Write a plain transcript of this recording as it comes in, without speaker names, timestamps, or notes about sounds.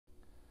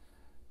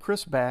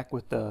Chris back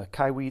with the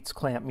KAIWEETS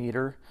clamp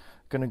meter.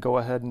 Going to go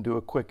ahead and do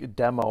a quick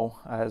demo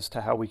as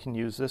to how we can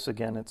use this.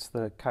 Again, it's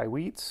the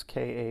KAIWEETS,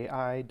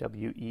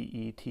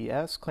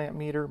 KAIWEETS clamp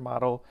meter,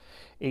 model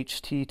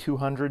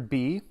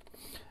HT200B.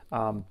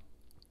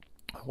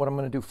 What I'm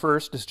going to do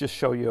first is just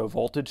show you a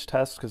voltage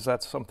test because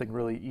that's something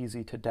really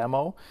easy to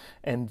demo.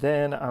 And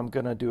then I'm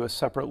going to do a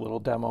separate little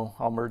demo.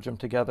 I'll merge them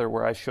together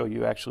where I show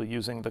you actually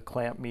using the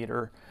clamp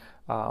meter.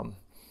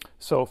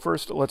 So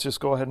first, let's just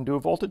go ahead and do a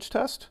voltage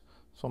test.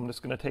 So I'm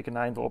just going to take a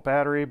 9-volt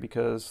battery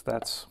because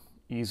that's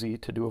easy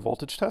to do a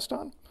voltage test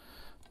on.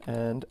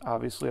 And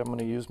obviously I'm going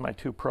to use my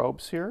 2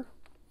 probes here.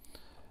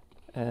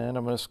 And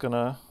I'm just going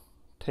to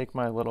take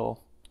my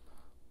little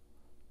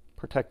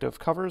protective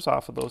covers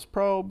off of those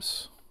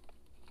probes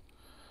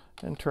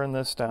and turn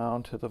this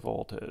down to the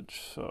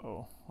voltage.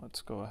 So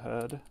let's go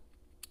ahead,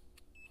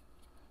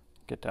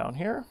 get down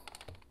here.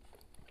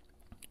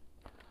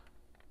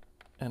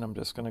 And I'm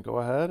just going to go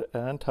ahead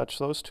and touch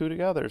those two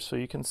together. So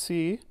you can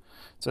see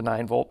it's a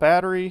 9-volt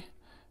battery.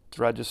 It's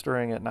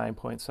registering at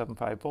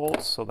 9.75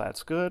 volts, so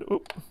that's good.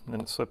 Oop, and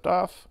then it slipped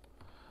off.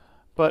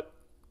 But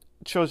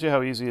it shows you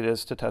how easy it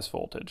is to test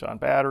voltage on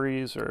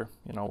batteries or,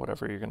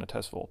 whatever you're going to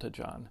test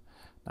voltage on.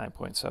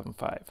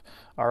 9.75.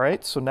 All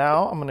right, so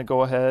now I'm going to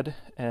go ahead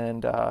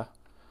and I'm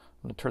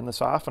going to turn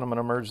this off and I'm going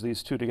to merge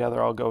these two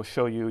together. I'll go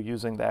show you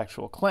using the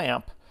actual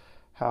clamp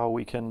how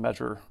we can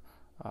measure.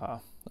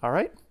 All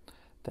right,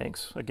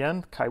 thanks.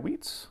 Again,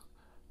 KAIWEETS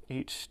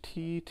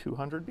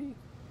HT200B.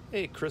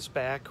 Hey, Chris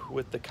back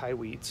with the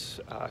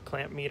KAIWEETS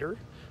clamp meter.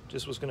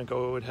 Just was going to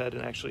go ahead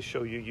and actually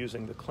show you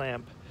using the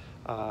clamp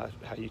how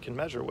you can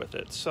measure with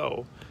it.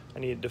 So I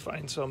needed to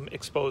find some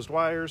exposed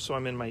wires, so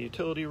I'm in my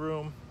utility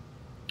room.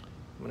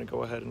 I'm going to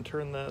go ahead and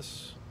turn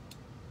this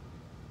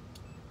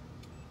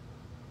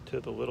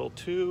to the little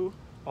 2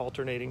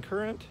 alternating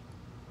current,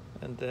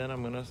 and then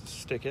I'm going to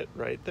stick it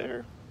right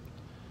there.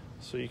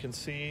 So you can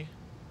see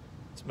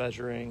it's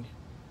measuring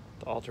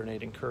the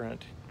alternating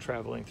current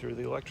traveling through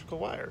the electrical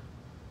wire.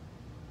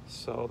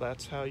 So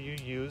that's how you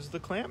use the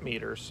clamp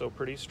meter. So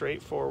pretty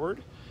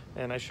straightforward.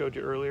 And I showed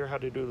you earlier how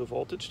to do the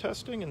voltage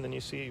testing, and then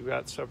you see you've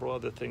got several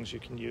other things you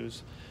can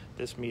use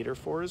this meter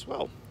for as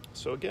well.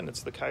 So again,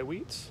 it's the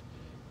KAIWEETS.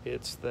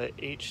 It's the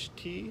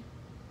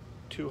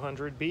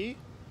HT200B,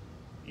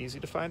 easy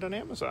to find on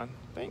Amazon.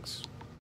 Thanks.